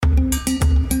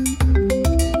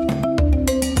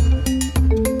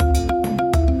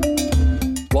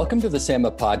Welcome to the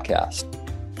SAMA podcast.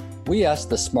 We ask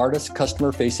the smartest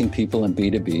customer-facing people in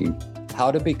B2B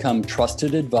how to become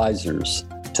trusted advisors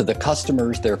to the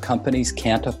customers their companies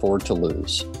can't afford to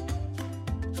lose.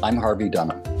 I'm Harvey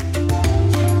Dunham.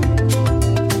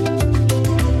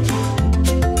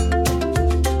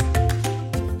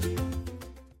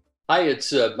 Hi,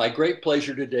 it's my great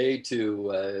pleasure today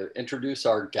to introduce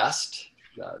our guest.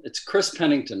 It's Chris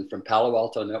Pennington from Palo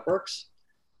Alto Networks.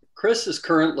 Chris is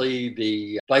currently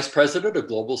the Vice President of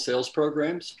Global Sales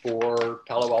Programs for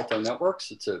Palo Alto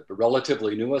Networks. It's a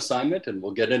relatively new assignment, and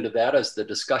we'll get into that as the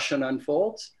discussion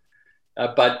unfolds.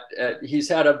 But he's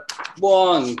had a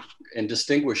long and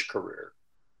distinguished career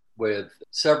with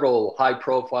several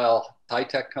high-profile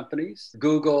high-tech companies,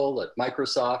 Google, at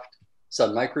Microsoft,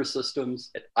 Sun Microsystems,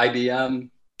 at IBM.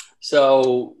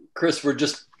 So, Chris, we're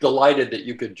just delighted that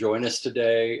you could join us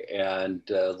today and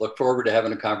look forward to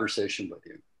having a conversation with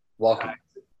you. Welcome.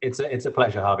 It's a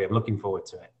pleasure, Harvey. I'm looking forward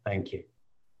to it. Thank you.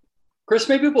 Chris,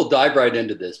 maybe we'll dive right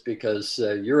into this because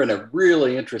you're in a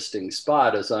really interesting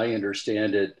spot, as I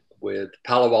understand it, with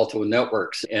Palo Alto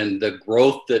Networks and the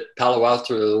growth that Palo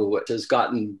Alto has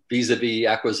gotten vis-a-vis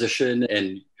acquisition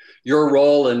and your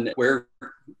role in where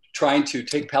trying to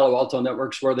take Palo Alto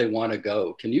Networks where they want to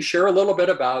go. Can you share a little bit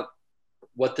about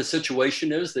what the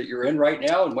situation is that you're in right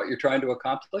now and what you're trying to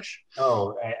accomplish?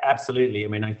 Oh, absolutely. I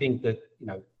mean, I think that,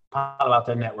 Palo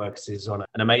Alto Networks is on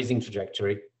an amazing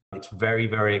trajectory. It's very,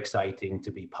 very exciting to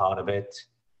be part of it.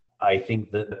 I think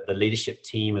that the leadership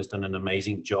team has done an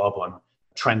amazing job on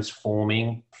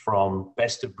transforming from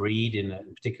best of breed in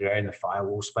particular in the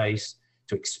firewall space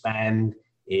to expand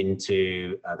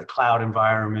into the cloud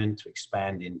environment, to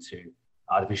expand into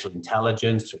artificial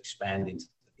intelligence, to expand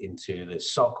into the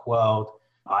SOC world,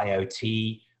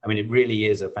 IoT. I mean, it really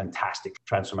is a fantastic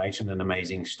transformation, an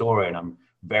amazing story, and I'm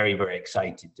very, very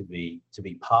excited to be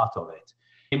part of it.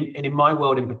 And in my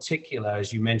world in particular,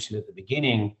 as you mentioned at the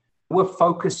beginning, we're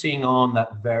focusing on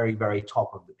that very, very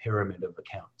top of the pyramid of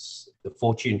accounts, the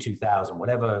Fortune 2000,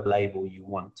 whatever label you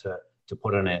want to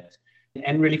put on it,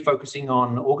 and really focusing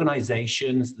on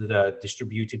organizations that are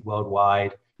distributed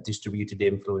worldwide, distributed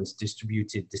influence,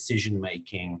 distributed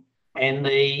decision-making. And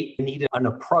they need an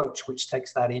approach which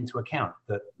takes that into account,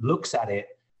 that looks at it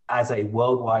as a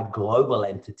worldwide global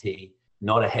entity,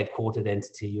 not a headquartered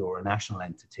entity or a national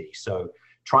entity. So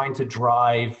trying to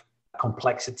drive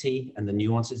complexity and the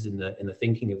nuances in the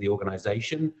thinking of the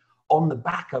organization on the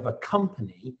back of a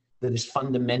company that is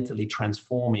fundamentally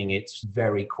transforming its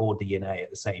very core DNA at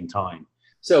the same time.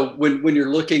 So when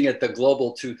you're looking at the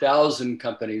global 2000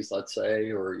 companies, let's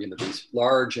say, or these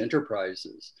large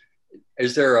enterprises,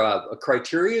 is there a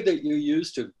criteria that you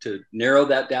use to narrow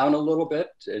that down a little bit?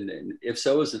 And if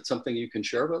so, is it something you can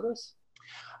share with us?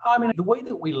 I mean, the way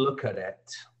that we look at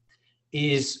it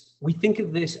is we think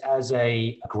of this as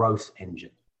a growth engine.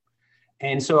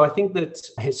 And so I think that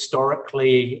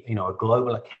historically, a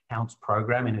global accounts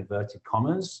program in inverted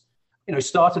commas,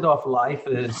 started off life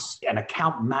as an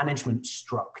account management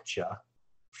structure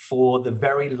for the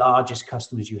very largest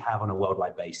customers you have on a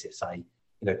worldwide basis. I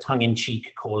tongue in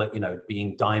cheek, call it,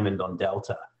 being diamond on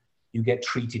Delta. You get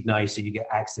treated nicer, you get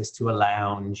access to a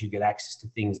lounge, you get access to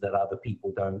things that other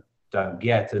people don't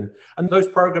get. And those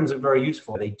programs are very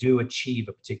useful. They do achieve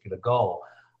a particular goal.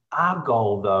 Our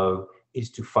goal, though, is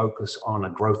to focus on a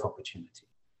growth opportunity,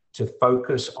 to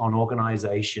focus on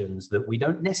organizations that we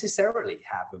don't necessarily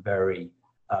have a very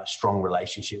strong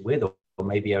relationship with, or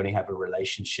maybe only have a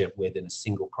relationship with in a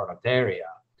single product area.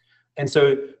 And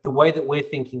so the way that we're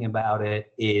thinking about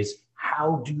it is,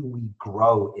 how do we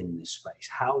grow in this space?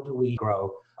 How do we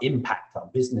grow, impact our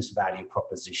business value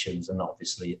propositions, and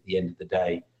obviously at the end of the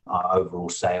day, our overall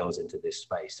sales into this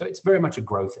space? So it's very much a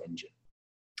growth engine.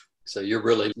 So you're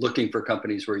really looking for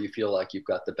companies where you feel like you've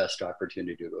got the best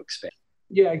opportunity to expand.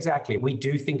 Yeah, exactly. We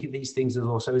do think of these things as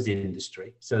also as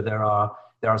industry. So there are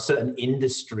certain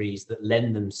industries that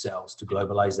lend themselves to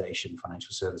globalization: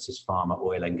 financial services, pharma,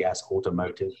 oil and gas,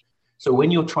 automotive. So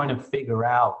when you're trying to figure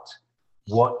out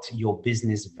what your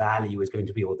business value is going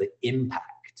to be, or the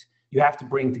impact, you have to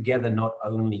bring together not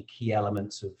only key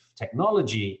elements of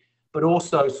technology, but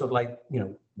also sort of like,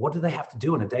 what do they have to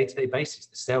do on a day-to-day basis?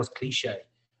 The sales cliche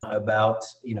about,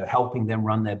 helping them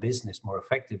run their business more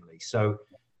effectively. So,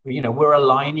 we're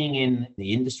aligning in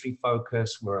the industry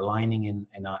focus, we're aligning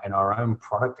in our own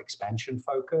product expansion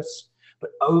focus.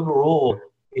 But overall,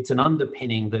 it's an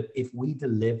underpinning that if we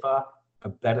deliver a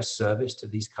better service to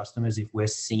these customers, if we're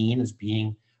seen as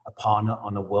being a partner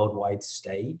on a worldwide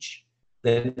stage,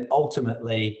 then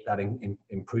ultimately that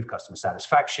improve customer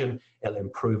satisfaction, it'll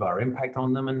improve our impact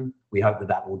on them, and we hope that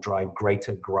that will drive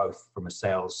greater growth from a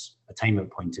sales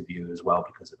attainment point of view as well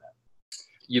because of that.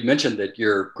 You mentioned that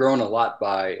you're grown a lot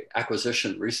by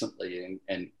acquisition recently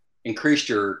and increased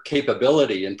your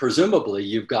capability, and presumably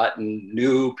you've gotten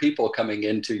new people coming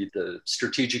into the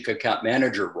strategic account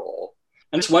manager role.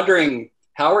 I'm just wondering,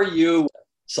 how are you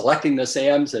selecting the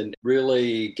SAMs and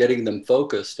really getting them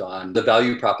focused on the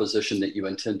value proposition that you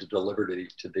intend to deliver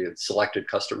to the selected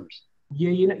customers?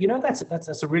 Yeah,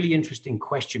 that's a really interesting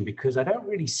question, because I don't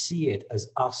really see it as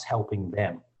us helping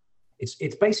them.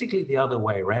 It's basically the other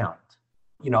way around.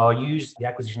 I'll use the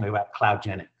acquisition about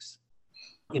CloudGenix.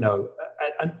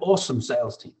 An awesome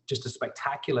sales team, just a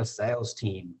spectacular sales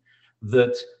team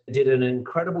that did an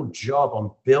incredible job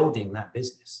on building that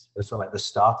business. So like the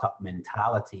startup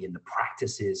mentality and the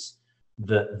practices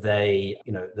that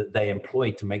they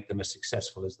employ to make them as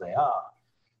successful as they are.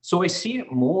 So I see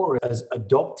it more as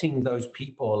adopting those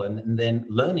people and then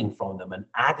learning from them and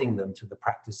adding them to the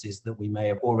practices that we may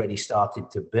have already started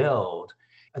to build.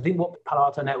 I think what Palo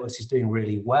Alto Networks is doing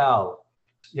really well,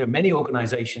 many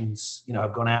organizations,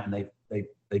 have gone out and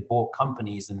they bought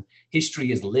companies, and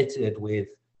history is littered with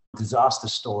disaster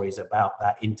stories about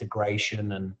that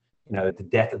integration and, the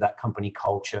death of that company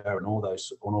culture and all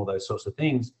those sorts of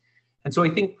things. And so I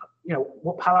think,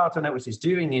 what Palo Alto Networks is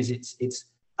doing is it's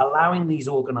allowing these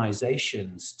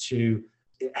organizations to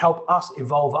help us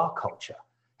evolve our culture,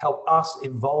 help us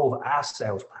evolve our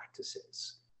sales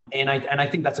practices. And I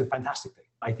think that's a fantastic thing.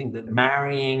 I think that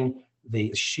marrying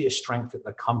the sheer strength that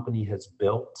the company has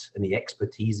built and the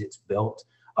expertise it's built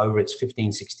over its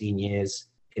 15, 16 years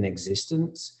in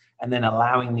existence, and then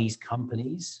allowing these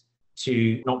companies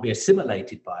to not be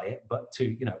assimilated by it, but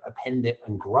to, append it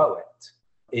and grow it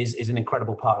is an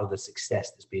incredible part of the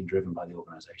success that's being driven by the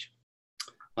organization.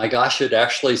 My gosh, it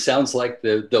actually sounds like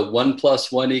the 1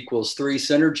 + 1 = 3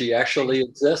 synergy actually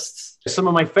exists. Some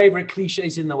of my favorite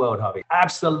cliches in the world, Harvey.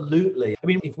 Absolutely. I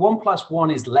mean, if 1 +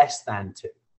 1 is less than 2,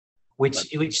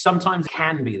 which sometimes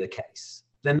can be the case,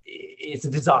 then it's a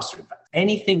disaster. In fact,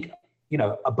 anything,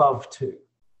 above 2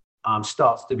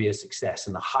 starts to be a success.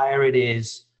 And the higher it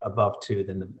is above 2,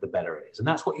 then the better it is. And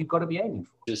that's what you've got to be aiming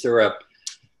for. Is there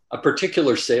a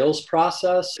particular sales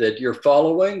process that you're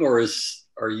following, or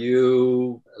are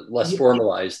you less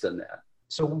formalized than that?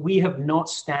 So we have not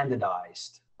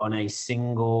standardized on a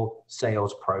single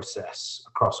sales process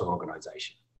across our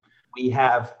organization. We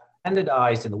have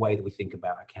standardized in the way that we think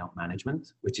about account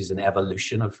management, which is an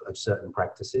evolution of certain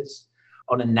practices.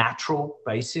 On a natural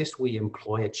basis, we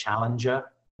employ a challenger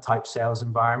type sales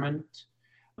environment.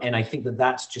 And I think that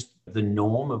that's just the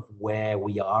norm of where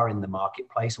we are in the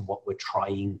marketplace and what we're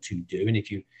trying to do. And if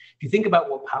you think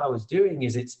about what Palo is doing,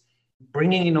 is it's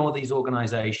bringing in all these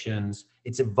organizations,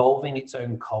 it's evolving its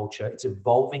own culture, it's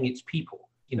evolving its people,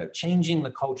 changing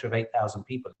the culture of 8,000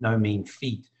 people, no mean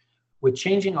feat. We're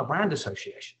changing our brand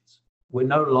associations. We're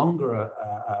no longer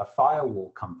a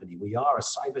firewall company. We are a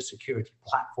cybersecurity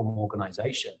platform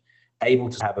organization, able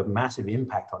to have a massive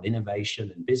impact on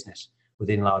innovation and business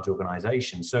within large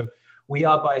organizations. So we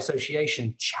are, by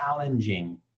association,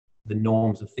 challenging the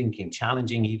norms of thinking,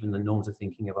 challenging even the norms of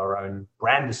thinking of our own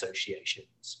brand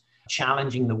associations,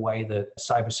 challenging the way that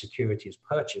cybersecurity is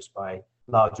purchased by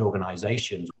large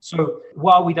organizations. So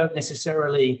while we don't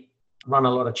necessarily run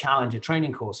a lot of challenger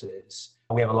training courses,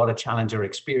 we have a lot of challenger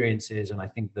experiences, and I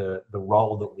think the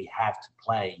role that we have to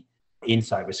play in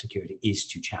cybersecurity is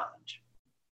to challenge.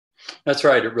 That's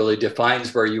right. It really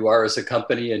defines where you are as a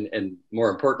company and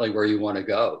more importantly, where you want to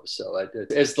go. So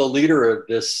as the leader of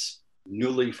this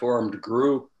newly formed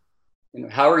group,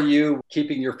 how are you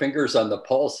keeping your fingers on the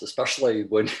pulse, especially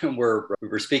when we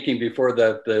were speaking before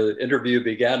the interview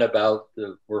began about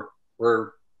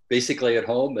we're basically at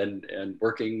home and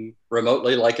working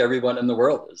remotely like everyone in the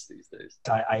world is these days.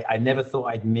 I never thought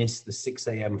I'd miss the 6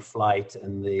 a.m. flight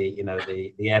and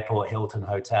the airport Hilton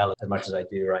hotel as much as I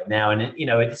do right now. And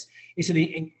it's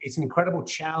an incredible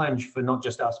challenge for not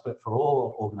just us, but for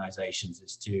all organizations,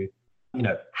 is to,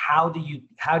 how do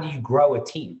you grow a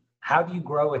team? How do you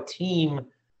grow a team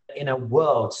in a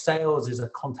world? Sales is a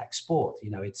contact sport.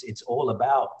 It's all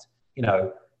about,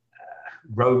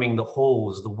 roaming the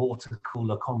halls, the water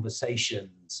cooler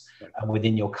conversations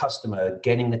within your customer,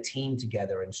 getting the team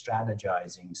together and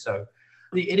strategizing. So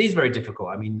it is very difficult.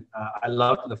 I mean, I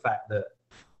love the fact that,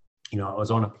 I was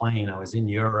on a plane, I was in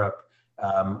Europe.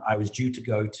 I was due to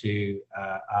go to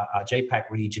our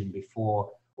JPAC region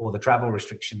before all the travel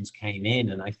restrictions came in.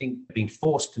 And I think being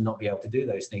forced to not be able to do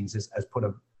those things has put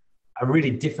a really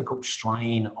difficult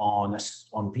strain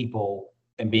on people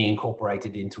and being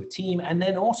incorporated into a team, and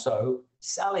then also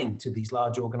selling to these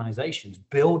large organizations,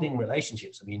 building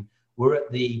relationships. I mean, we're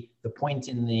at the point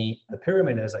in the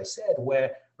pyramid, as I said,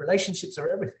 where relationships are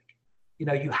everything.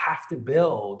 You have to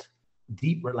build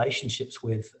deep relationships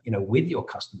with your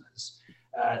customers.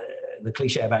 The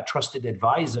cliche about trusted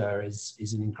advisor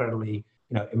is an incredibly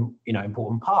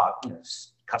important part.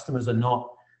 Customers are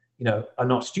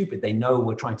not stupid. They know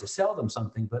we're trying to sell them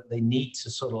something, but they need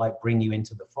to sort of like bring you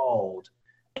into the fold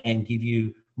and give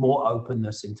you more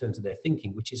openness in terms of their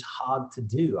thinking, which is hard to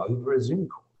do over a Zoom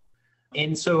call.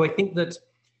 And so I think that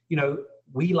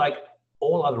we, like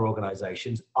all other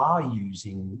organizations, are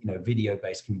using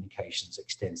video-based communications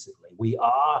extensively. We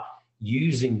are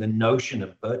using the notion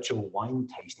of virtual wine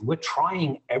tasting. We're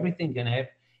trying everything and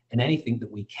anything that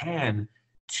we can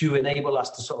to enable us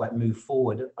to sort of like move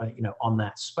forward, on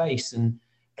that space. And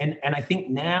I think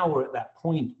now we're at that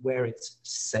point where it's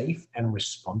safe and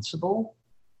responsible.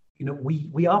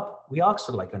 We are sort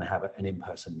of like going to have an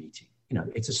in-person meeting.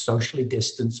 It's a socially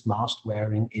distanced,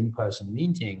 mask-wearing in-person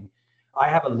meeting. I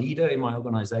have a leader in my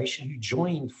organization who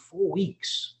joined 4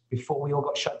 weeks before we all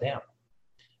got shut down.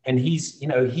 And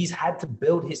he's had to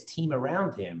build his team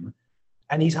around him,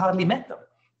 and he's hardly met them.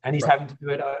 And he's having to do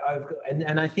it over.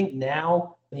 And I think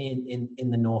now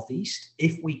in the Northeast,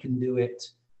 if we can do it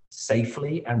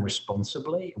safely and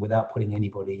responsibly without putting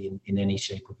anybody in any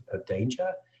shape of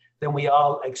danger, then we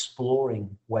are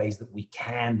exploring ways that we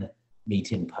can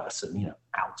meet in person,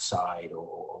 outside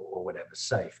or whatever's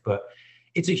safe. But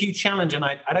it's a huge challenge, and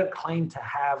I don't claim to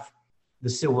have the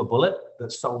silver bullet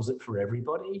that solves it for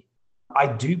everybody. I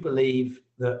do believe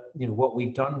that what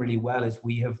we've done really well is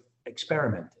we have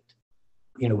experimented.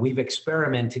 We've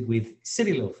experimented with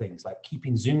silly little things like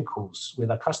keeping Zoom calls with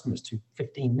our customers to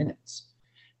 15 minutes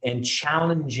and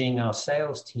challenging our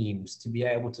sales teams to be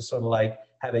able to sort of like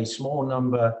have a small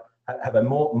number, have a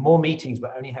more meetings,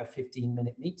 but only have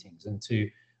 15-minute meetings, and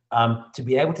to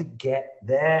be able to get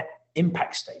their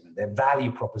impact statement, their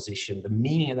value proposition, the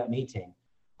meaning of that meeting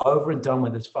over and done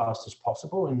with as fast as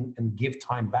possible, and give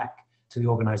time back to the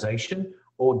organization,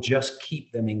 or just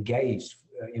keep them engaged,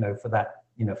 for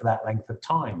that length of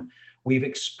time. We've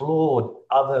explored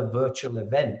other virtual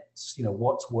events,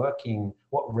 what's working,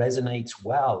 what resonates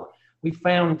well. We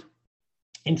found,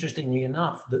 interestingly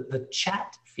enough, that the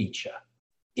chat feature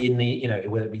in the,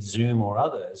 whether it be Zoom or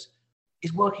others,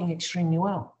 is working extremely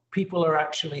well. People are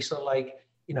actually sort of like,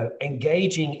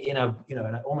 engaging in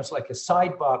almost like a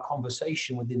sidebar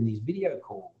conversation within these video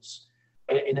calls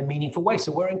in a meaningful way.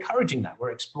 So we're encouraging that,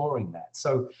 we're exploring that.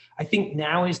 So I think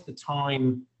now is the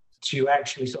time to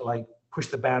actually sort of like push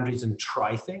the boundaries and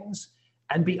try things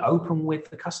and be open with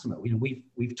the customer.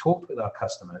 We've talked with our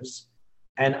customers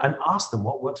and asked them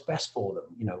what works best for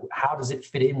them. How does it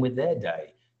fit in with their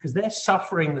day? Because they're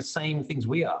suffering the same things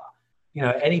we are.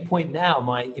 At any point now,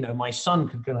 my son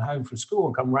could go home from school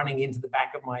and come running into the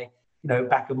back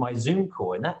of my Zoom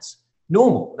call, and that's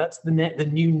normal. That's the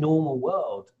new normal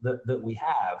world that we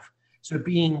have. So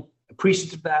being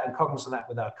appreciative of that and cognizant of that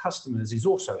with our customers is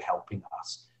also helping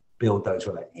us build those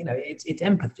relationships. It's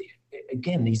empathy.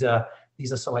 Again, these are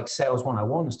sort of like sales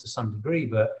 101s to some degree,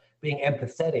 but being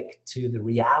empathetic to the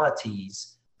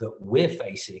realities that we're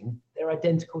facing, they're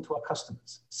identical to our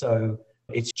customers. So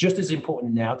it's just as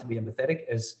important now to be empathetic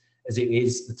as it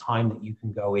is the time that you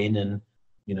can go in and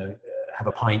have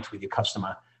a pint with your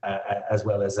customer, as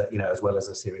well as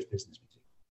a serious business meeting.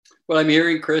 What I'm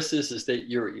hearing, Chris, is that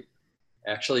you're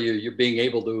being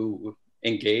able to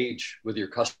engage with your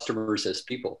customers as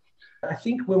people. I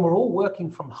think when we're all working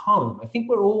from home, I think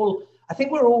we're all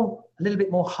a little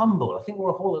bit more humble. I think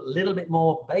we're all a little bit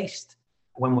more based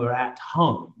when we're at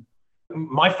home.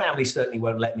 My family certainly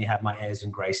won't let me have my airs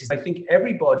and graces. I think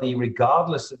everybody,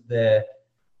 regardless of their,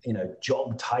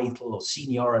 job title or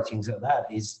seniority, things like that,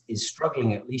 is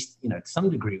struggling at least, to some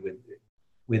degree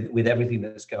with everything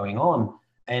that's going on,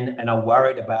 and are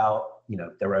worried about,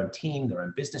 their own team, their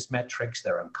own business metrics,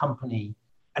 their own company.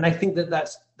 And I think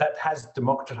that has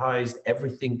democratized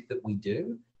everything that we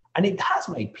do, and it has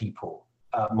made people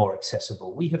more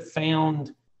accessible. We have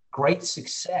found great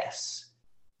success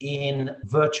in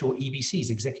virtual EBCs,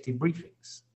 executive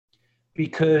briefings,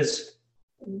 because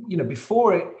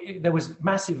before there was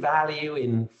massive value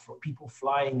in people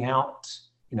flying out,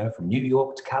 from New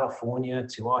York to California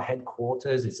to our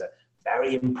headquarters. It's a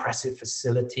very impressive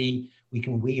facility. We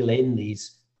can wheel in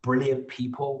these brilliant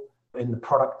people in the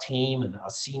product team and our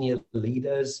senior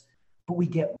leaders, but we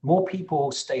get more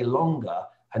people stay longer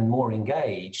and more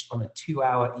engaged on a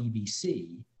 2-hour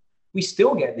EBC. We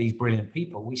still get these brilliant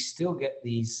people. We still get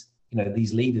these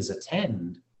leaders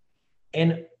attend.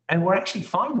 And we're actually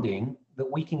finding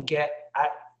that we can get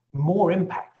at more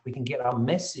impact. We can get our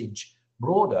message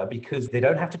broader because they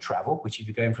don't have to travel, which if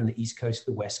you're going from the East Coast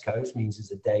to the West Coast means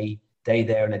there's a day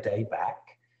there and a day back.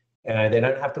 They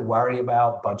don't have to worry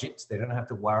about budgets. They don't have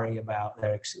to worry about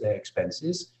their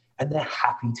expenses. And they're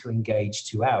happy to engage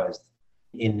 2 hours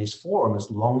in this forum as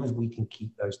long as we can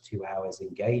keep those 2 hours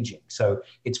engaging. So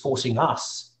it's forcing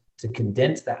us to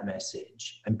condense that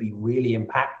message and be really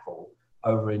impactful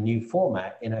over a new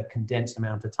format in a condensed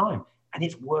amount of time. And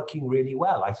it's working really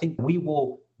well. I think we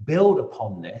will build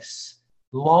upon this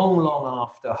long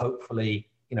after, hopefully,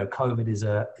 COVID is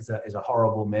a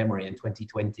horrible memory and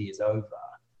 2020 is over.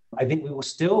 I think we will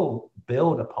still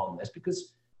build upon this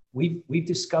because we've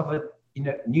discovered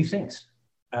new things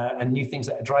and new things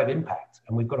that drive impact,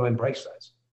 and we've got to embrace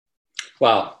those.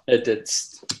 Wow,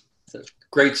 it's a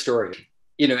great story.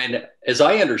 And as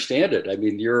I understand it, I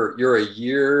mean, you're a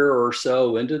year or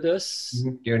so into this.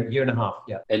 Mm-hmm. Year and a half,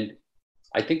 yeah. And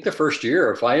I think the first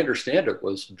year, if I understand it,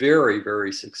 was very,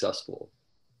 very successful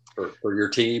for your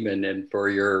team and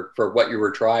for what you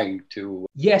were trying to.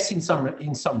 Yes, in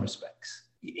some respects.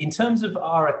 In terms of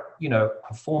our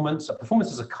performance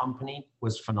as a company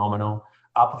was phenomenal.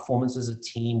 Our performance as a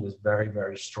team was very,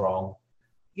 very strong.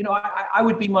 I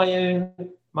would be my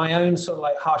own sort of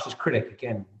like harshest critic.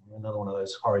 Again, another one of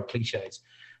those horrid cliches.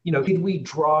 Did we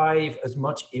drive as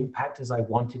much impact as I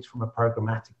wanted from a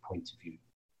programmatic point of view?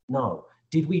 No.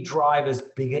 Did we drive as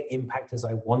big an impact as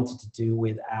I wanted to do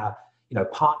with our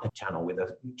partner channel, with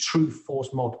a true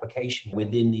force multiplication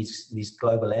within these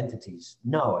global entities?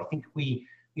 No. I think we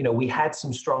had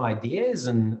some strong ideas,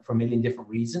 and for a million different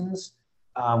reasons,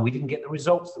 we didn't get the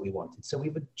results that we wanted. So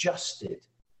we've adjusted,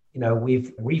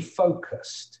 we've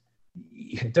refocused.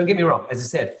 Don't get me wrong. As I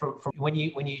said, from when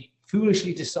you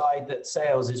foolishly decide that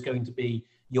sales is going to be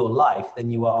your life, then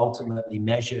you are ultimately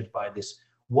measured by this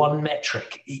one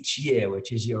metric each year,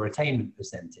 which is your attainment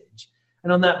percentage.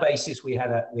 And on that basis, we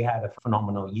had a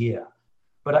phenomenal year.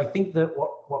 But I think that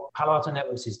what Palo Alto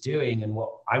Networks is doing, and what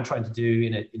I'm trying to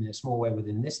do in a small way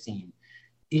within this team,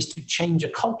 is to change a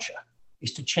culture,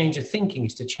 is to change a thinking,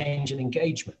 is to change an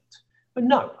engagement. But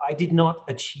no, I did not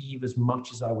achieve as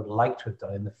much as I would like to have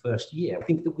done in the first year. I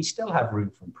think that we still have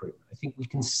room for improvement. I think we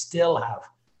can still have,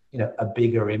 a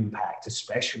bigger impact,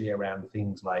 especially around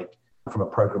things like from a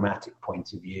programmatic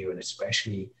point of view, and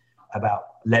especially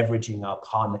about leveraging our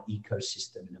partner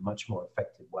ecosystem in a much more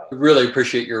effective way. I really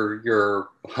appreciate your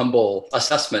humble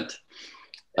assessment.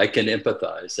 I can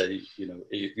empathize.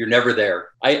 You're never there.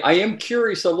 I am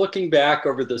curious, so looking back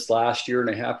over this last year and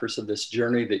a half or so, this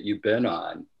journey that you've been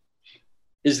on,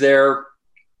 is there,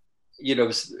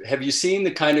 have you seen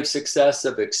the kind of success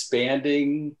of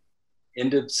expanding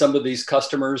into some of these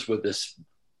customers with this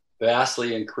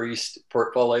vastly increased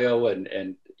portfolio?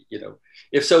 And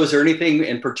if so, is there anything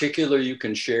in particular you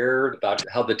can share about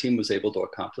how the team was able to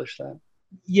accomplish that?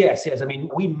 Yes. I mean,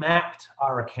 we mapped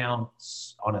our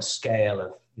accounts on a scale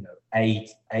of, A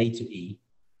to E,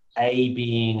 A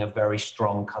being a very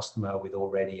strong customer with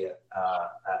already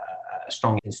a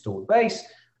strong installed base,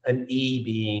 and E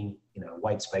being,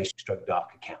 white space stroke dark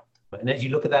account. And as you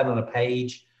look at that on a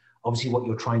page, obviously what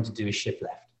you're trying to do is shift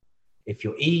left. If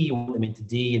you're E, you want them into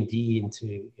D, and D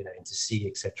into C,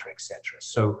 et cetera, et cetera.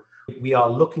 So we are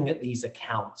looking at these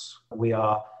accounts. We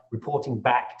are reporting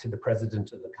back to the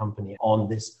president of the company on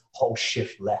this whole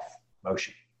shift left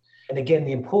motion. And again,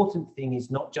 the important thing is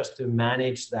not just to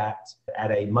manage that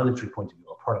at a monetary point of view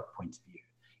or product point of view.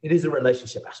 It is a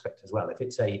relationship aspect as well. If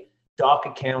it's a dark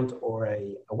account or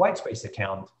a white space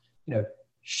account,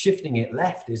 shifting it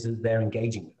left is that they're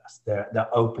engaging with us. They're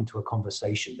open to a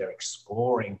conversation. They're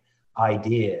exploring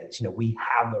ideas. We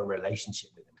have a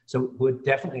relationship with them. So we're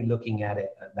definitely looking at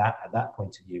it at that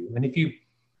point of view. And if you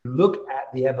look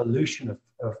at the evolution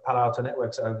of Palo Alto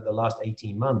Networks over the last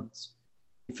 18 months,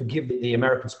 forgive the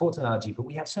American sports analogy, but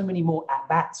we have so many more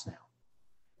at-bats now.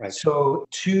 Right. So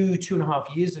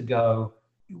 2.5 years ago,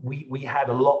 we had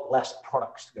a lot less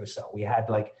products to go sell. We had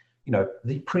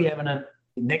the preeminent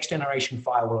next generation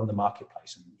firewall on the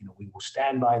marketplace. And, we will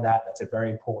stand by that. That's a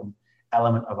very important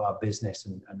element of our business,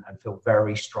 and feel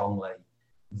very strongly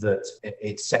that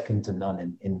it's second to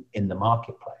none in the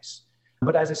marketplace.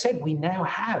 But as I said, we now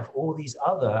have all these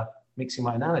other, mixing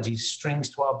my analogies, strings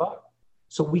to our bow.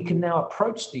 So we can now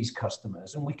approach these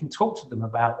customers and we can talk to them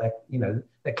about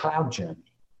their cloud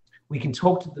journey. We can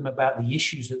talk to them about the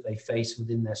issues that they face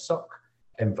within their SOC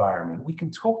environment. We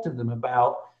can talk to them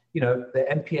about, the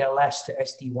MPLS to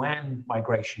SD-WAN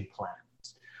migration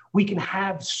plans. We can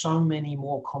have so many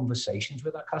more conversations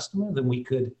with our customer than we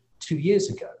could 2 years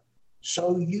ago.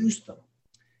 So use them.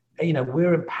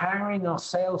 We're empowering our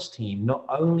sales team not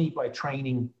only by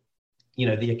training,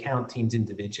 the account teams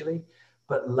individually,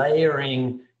 but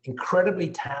layering incredibly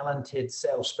talented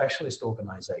sales specialist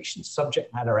organizations,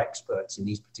 subject matter experts in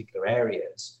these particular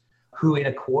areas, who in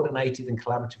a coordinated and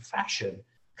collaborative fashion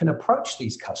can approach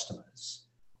these customers,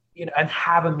 and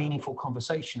have a meaningful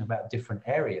conversation about different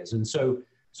areas. And so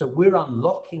we're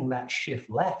unlocking that shift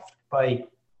left by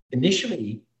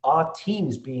initially our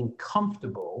teams being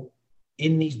comfortable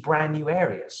in these brand new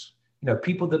areas.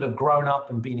 People that have grown up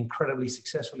and been incredibly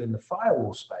successful in the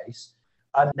firewall space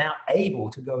are now able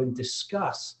to go and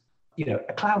discuss,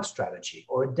 a cloud strategy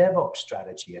or a DevOps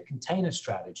strategy, a container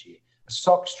strategy, a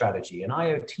SOC strategy, an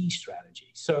IoT strategy.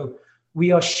 So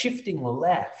we are shifting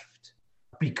left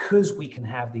because we can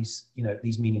have these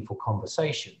meaningful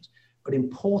conversations. But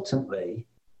importantly,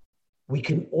 we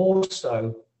can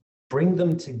also bring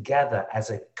them together as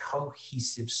a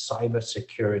cohesive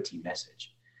cybersecurity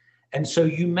message. And so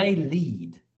you may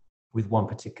lead with one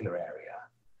particular area,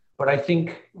 but I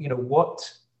think,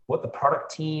 what the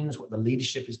product teams, what the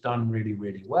leadership has done really,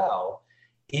 really well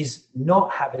is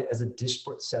not have it as a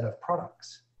disparate set of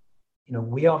products.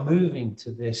 We are moving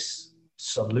to this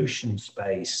solution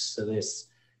space, to this,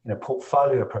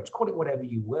 portfolio approach, call it whatever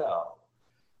you will.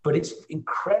 But it's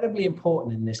incredibly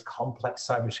important in this complex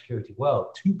cybersecurity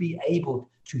world to be able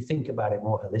to think about it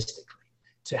more holistically,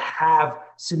 to have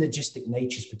synergistic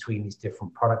natures between these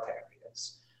different product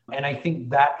areas. And I think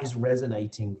that is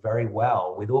resonating very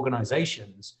well with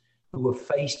organizations who are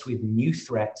faced with new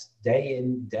threats day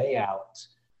in, day out,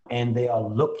 and they are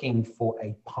looking for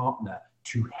a partner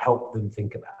to help them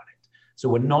think about it. So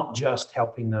we're not just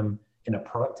helping them in a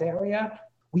product area,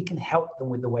 we can help them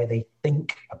with the way they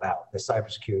think about the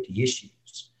cybersecurity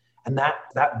issues. And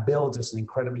that builds us an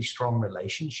incredibly strong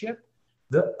relationship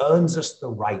that earns us the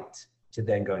right to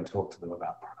then go and talk to them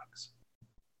about products.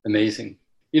 Amazing.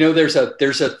 There's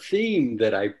a theme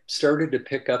that I started to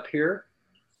pick up here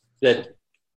that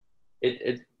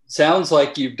it sounds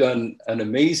like you've done an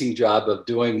amazing job of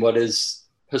doing what is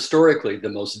historically the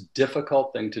most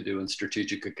difficult thing to do in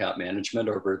strategic account management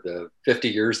over the 50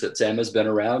 years that Sam has been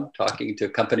around talking to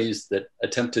companies that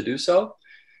attempt to do so.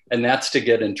 And that's to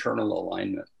get internal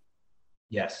alignment.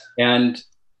 Yes. And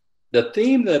the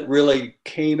theme that really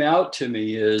came out to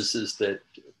me is that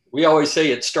we always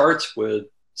say it starts with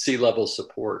C-level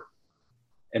support.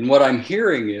 And what I'm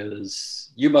hearing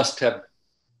is you must have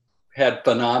had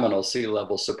phenomenal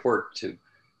C-level support to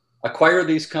acquire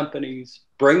these companies,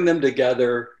 bring them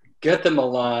together, get them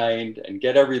aligned, and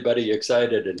get everybody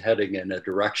excited and heading in a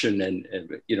direction and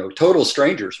total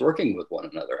strangers working with one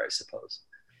another, I suppose.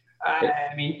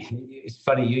 I mean, it's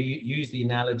funny, you used the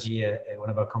analogy at one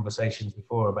of our conversations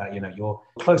before about, you're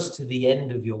closer to the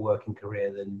end of your working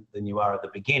career than you are at the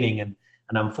beginning. And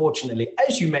unfortunately,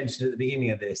 as you mentioned at the beginning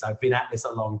of this, I've been at this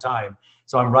a long time.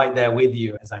 So I'm right there with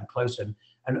you as I'm closer.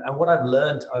 And what I've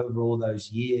learned over all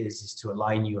those years is to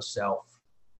align yourself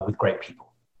with great people.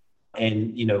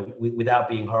 And, without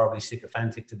being horribly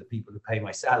sycophantic to the people who pay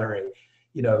my salary,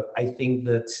 I think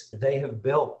that they have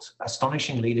built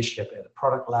astonishing leadership at the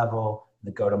product level,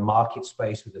 the go-to-market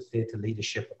space with the theater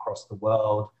leadership across the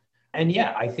world. And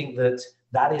yeah, I think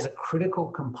that is a critical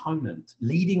component,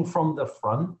 leading from the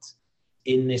front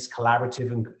in this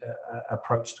collaborative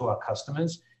approach to our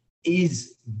customers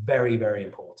is very, very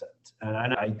important. And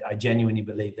I genuinely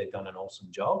believe they've done an awesome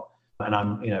job. And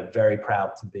I'm, very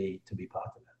proud to be part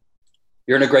of it.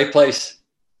 You're in a great place.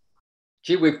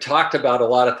 Gee, we've talked about a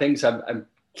lot of things. I'm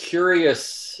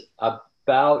curious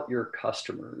about your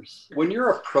customers. When you're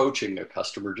approaching a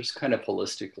customer, just kind of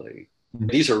holistically,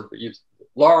 these are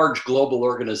large global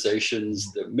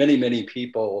organizations, many, many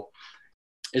people.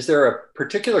 Is there a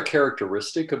particular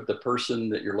characteristic of the person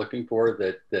that you're looking for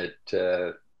that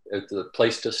is the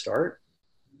place to start?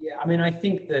 Yeah, I mean, I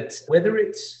think that whether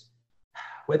it's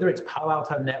Palo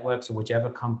Alto Networks or whichever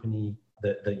company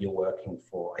that you're working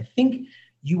for, I think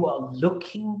you are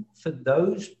looking for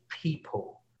those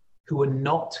people who are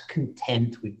not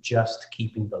content with just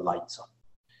keeping the lights on.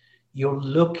 You're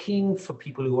looking for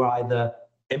people who are either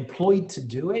employed to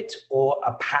do it or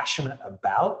are passionate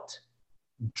about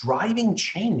driving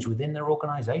change within their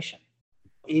organization.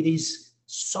 It is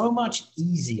so much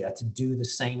easier to do the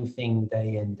same thing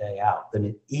day in, day out than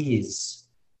it is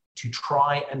to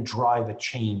try and drive a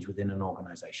change within an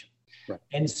organization. Right.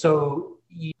 And so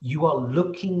you are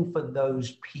looking for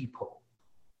those people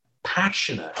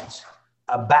passionate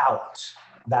about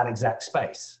that exact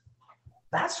space.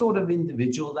 That sort of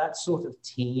individual, that sort of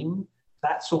team,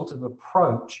 that sort of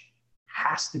approach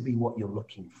has to be what you're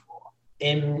looking for.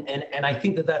 And I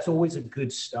think that that's always a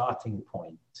good starting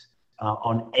point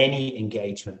on any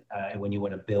engagement when you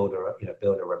want to build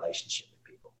a relationship with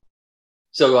people.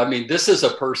 So, I mean, this is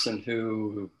a person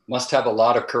who must have a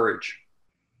lot of courage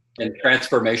and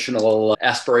transformational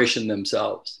aspiration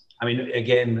themselves. I mean,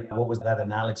 again, what was that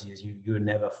analogy? Is you were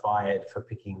never fired for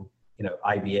picking,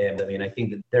 IBM. I mean, I think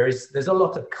that there's a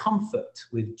lot of comfort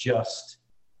with just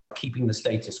keeping the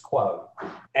status quo.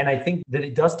 And I think that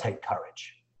it does take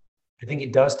courage. I think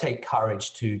it does take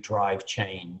courage to drive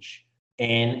change.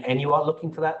 And you are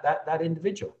looking for that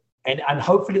individual. And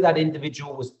hopefully that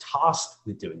individual was tasked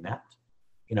with doing that.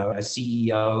 A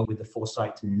CEO with the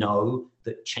foresight to know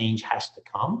that change has to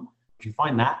come. If you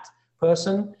find that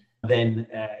person, then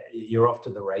you're off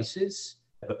to the races.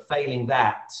 But failing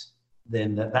that,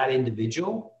 then that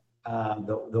individual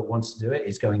that wants to do it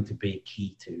is going to be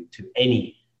key to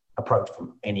any approach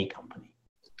from any company.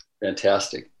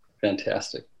 Fantastic.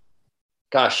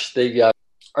 Gosh,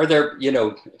 are there,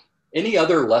 any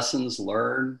other lessons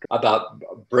learned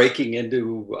about breaking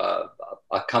into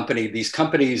a company? These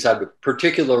companies, I'm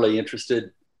particularly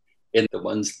interested in the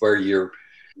ones where you're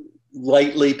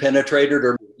lightly penetrated,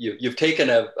 or you've taken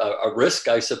a risk,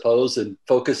 I suppose, in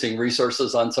focusing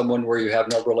resources on someone where you have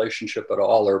no relationship at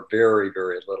all, or very,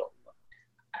 very little.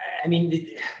 I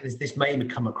mean, this may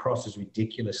come across as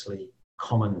ridiculously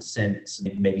common sense,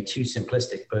 maybe too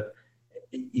simplistic, but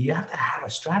you have to have a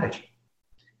strategy.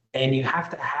 And you have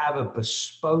to have a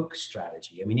bespoke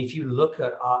strategy. I mean, if you look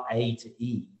at our A to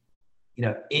E,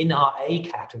 in our A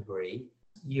category,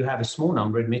 you have a small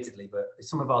number, admittedly, but it's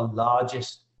some of our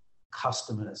largest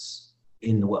customers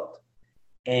in the world.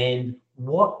 And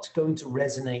what's going to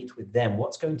resonate with them,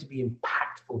 what's going to be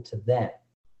impactful to them,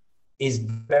 is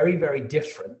very, very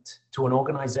different to an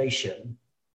organization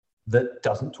that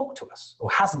doesn't talk to us or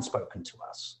hasn't spoken to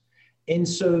us. And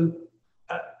so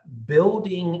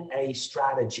building a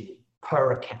strategy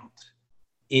per account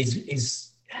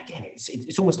is again,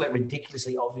 it's almost like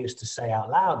ridiculously obvious to say out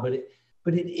loud, but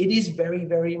it is very,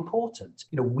 very important.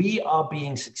 We are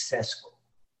being successful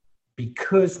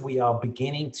because we are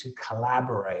beginning to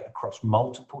collaborate across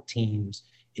multiple teams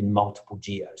in multiple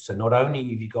geos. So not only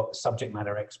have you got the subject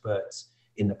matter experts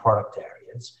in the product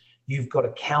areas, you've got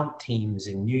account teams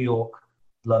in New York,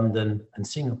 London, and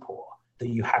Singapore that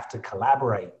you have to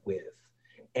collaborate with.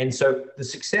 And so the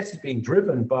success is being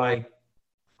driven by,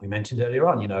 we mentioned earlier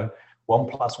on, 1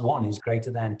 + 1 is greater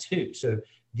than 2. So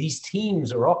these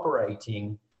teams are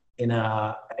operating in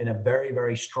a very,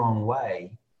 very strong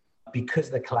way because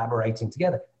they're collaborating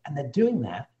together. And they're doing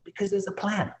that because there's a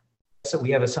plan. So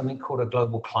we have something called a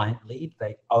global client lead.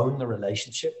 They own the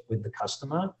relationship with the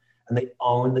customer, and they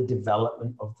own the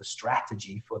development of the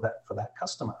strategy for that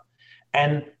customer.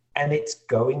 And it's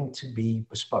going to be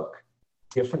bespoke.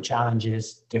 Different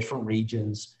challenges, different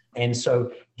regions. And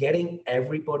so getting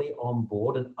everybody on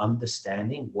board and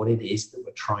understanding what it is that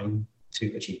we're trying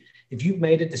to achieve. If you've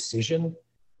made a decision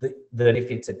that if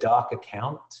it's a dark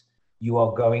account, you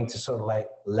are going to sort of like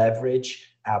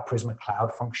leverage our Prisma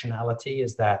Cloud functionality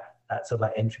as that sort of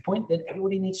like entry point, then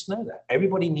everybody needs to know that.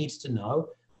 Everybody needs to know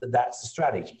that that's the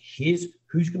strategy. Here's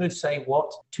who's going to say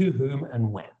what, to whom, and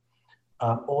when.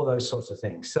 All those sorts of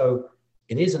things. So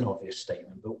it is an obvious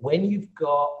statement, but when you've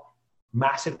got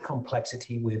massive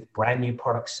complexity with brand new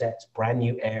product sets, brand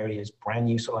new areas, brand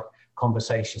new sort of like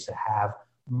conversations to have,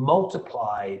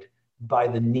 multiplied by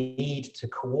the need to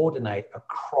coordinate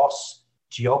across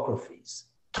geographies,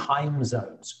 time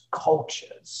zones,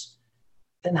 cultures,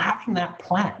 then having that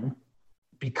plan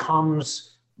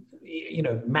becomes,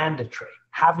 mandatory.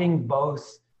 Having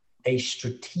both a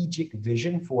strategic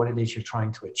vision for what it is you're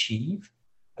trying to achieve,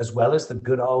 as well as the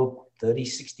good old 30,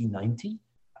 60, 90.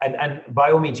 And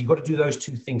by all means, you've got to do those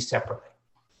two things separately.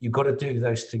 You've got to do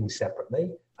those things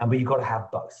separately, but you've got to have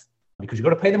both. Because you've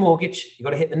got to pay the mortgage, you've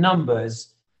got to hit the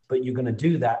numbers, but you're going to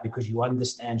do that because you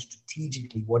understand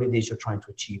strategically what it is you're trying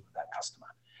to achieve with that customer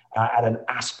at an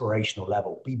aspirational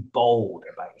level. Be bold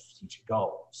about your strategic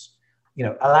goals.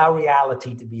 Allow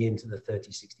reality to be into the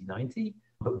 30, 60, 90,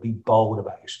 but be bold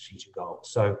about your strategic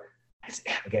goals. So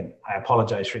again, I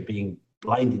apologize for it being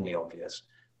blindingly obvious,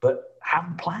 but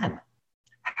have a plan.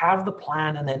 Have the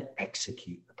plan and then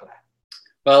execute the plan.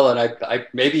 Well, and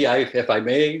if I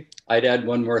may, I'd add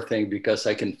one more thing because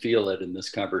I can feel it in this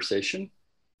conversation.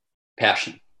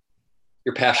 Passion.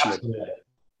 You're passionate.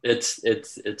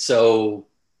 Absolutely. It's so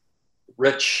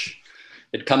rich.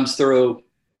 It comes through.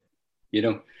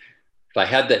 If I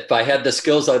had the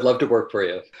skills, I'd love to work for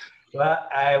you. Well,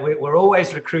 we're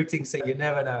always recruiting, so you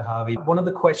never know, Harvey. One of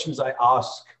the questions I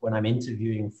ask when I'm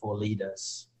interviewing for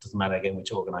leaders, doesn't matter again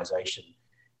which organization,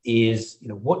 is,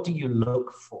 what do you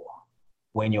look for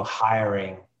when you're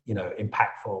hiring,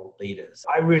 impactful leaders?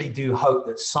 I really do hope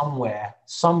that somewhere,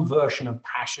 some version of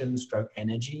passion /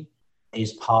 energy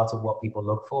is part of what people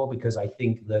look for, because I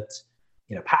think that,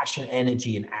 passion,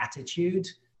 energy, and attitude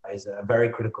is a very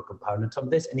critical component of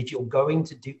this. And if you're going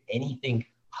to do anything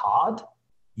hard,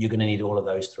 you're going to need all of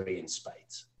those three in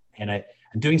spades. And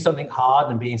doing something hard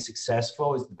and being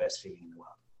successful is the best feeling in the world.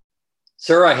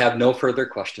 Sir, I have no further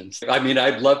questions. I mean,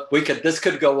 this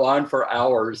could go on for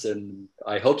hours, and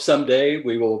I hope someday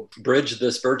we will bridge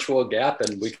this virtual gap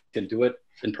and we can do it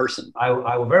in person. I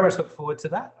will very much look forward to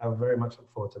that.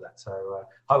 So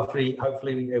hopefully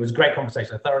it was a great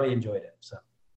conversation. I thoroughly enjoyed it. So.